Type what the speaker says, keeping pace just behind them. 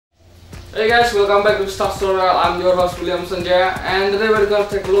Hey guys, welcome back to Stock Tutorial. I'm your host William Sanjaya, and today we're gonna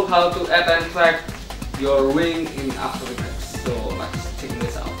take a look how to add and track your wing in After Effects. So let's check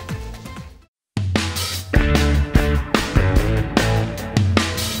this out.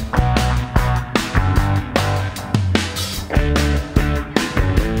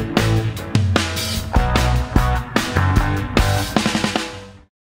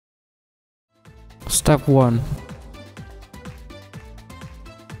 Step 1.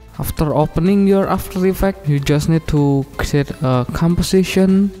 After opening your After Effects, you just need to create a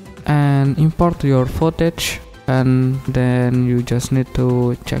composition and import your footage, and then you just need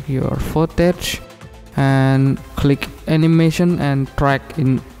to check your footage and click animation and track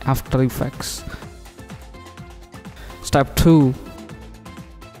in After Effects. Step 2.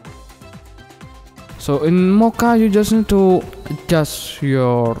 So in Mocha you just need to adjust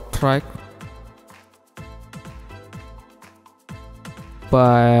your track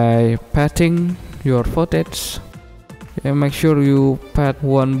by patting your footage. Make sure you pat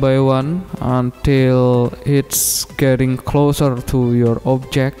one by one until it's getting closer to your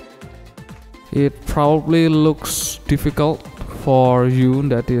object. It probably looks difficult for you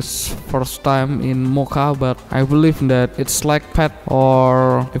that is first time in Mocha, but I believe that it's like pat,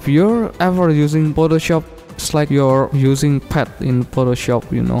 or if you're ever using Photoshop, it's like you're using pat in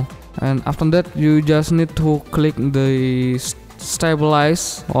Photoshop, you know. And after that you just need to click the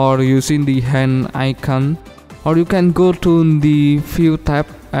stabilize or using the hand icon, or you can go to the view tab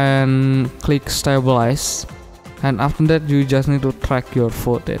and click stabilize, and after that you just need to track your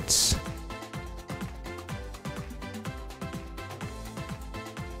footage.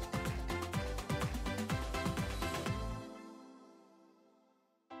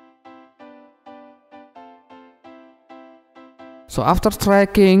 So after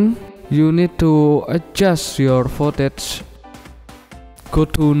tracking, you need to adjust your footage. Go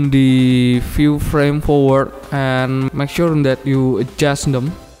to the view frame forward and make sure that you adjust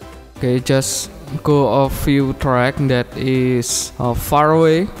them. Okay, just go a few track that is far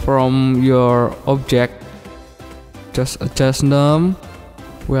away from your object. Just adjust them.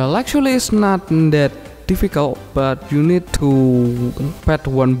 Well, actually it's not that difficult, but you need to pat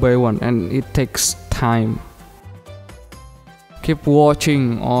one by one and it takes time. Keep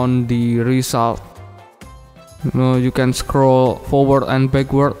watching on the result. You can scroll forward and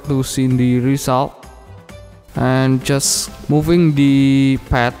backward to see the result, and just moving the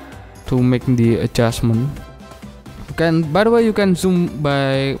pad to make the adjustment. By the way, you can zoom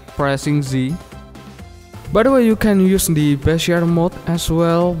by pressing Z. By the way, you can use the Bezier mode as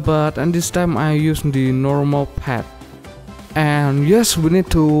well, but at this time I use the normal pad. And yes, we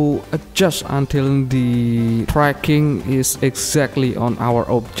need to adjust until the tracking is exactly on our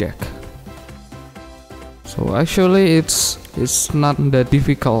object. So actually it's not that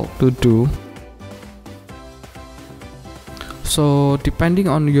difficult to do. So depending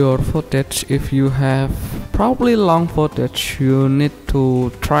on your footage, if you have probably long footage, you need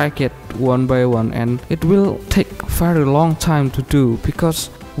to track it one by one, and it will take very long time to do because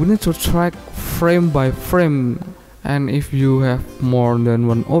we need to track frame by frame. And if you have more than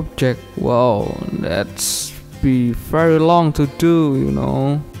one object, wow, that's be very long to do, you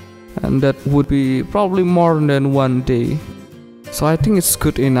know. And that would be probably more than one day. So I think it's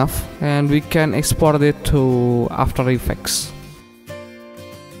good enough, and we can export it to After Effects.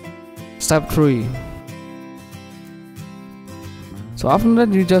 Step 3. So after that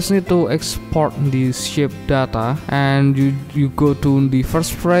you just need to export the shape data, and you go to the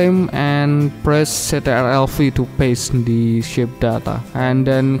first frame and press Ctrl+V to paste the shape data, and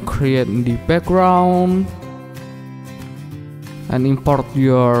then create the background and import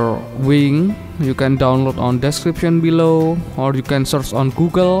your wing. You can download on description below, or you can search on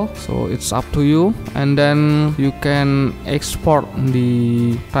Google, so it's up to you. And then you can export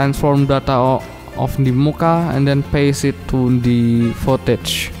the transform data of the Mocha and then paste it to the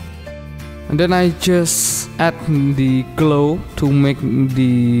footage. And then I just add the glow to make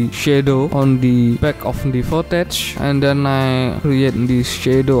the shadow on the back of the footage, and then I create the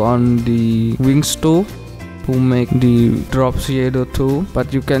shadow on the wings too to make the drop shadow too.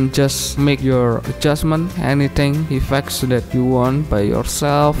 But you can just make your adjustment, anything effects that you want by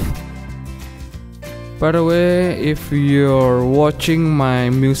yourself. By the way, if you're watching my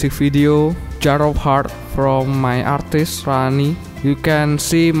music video Jar of Heart from my artist Rani, you can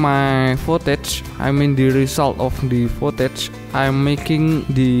see my footage, I mean the result of the footage. I'm making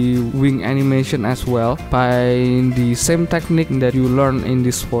the wing animation as well by the same technique that you learn in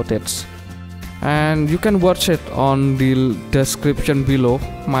this footage. And you can watch it on the description below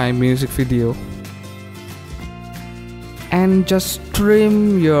my music video. and just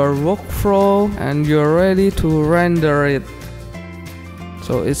trim your workflow and you're ready to render it.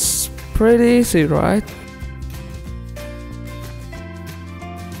 So it's pretty easy, right?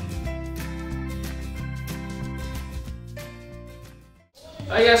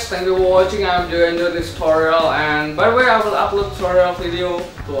 Yes, thank you for watching. I hope you enjoyed this tutorial, and by the way, I will upload tutorial video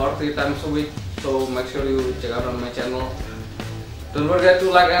 2 or 3 times a week, so make sure you check out on my channel. Don't forget to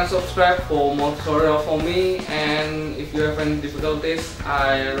like and subscribe for more tutorial for me, and if you have any difficulties,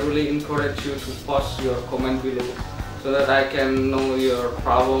 I really encourage you to post your comment below so that I can know your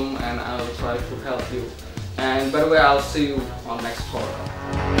problem and I will try to help you. And by the way, I'll see you on next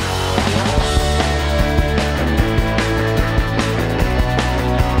tutorial.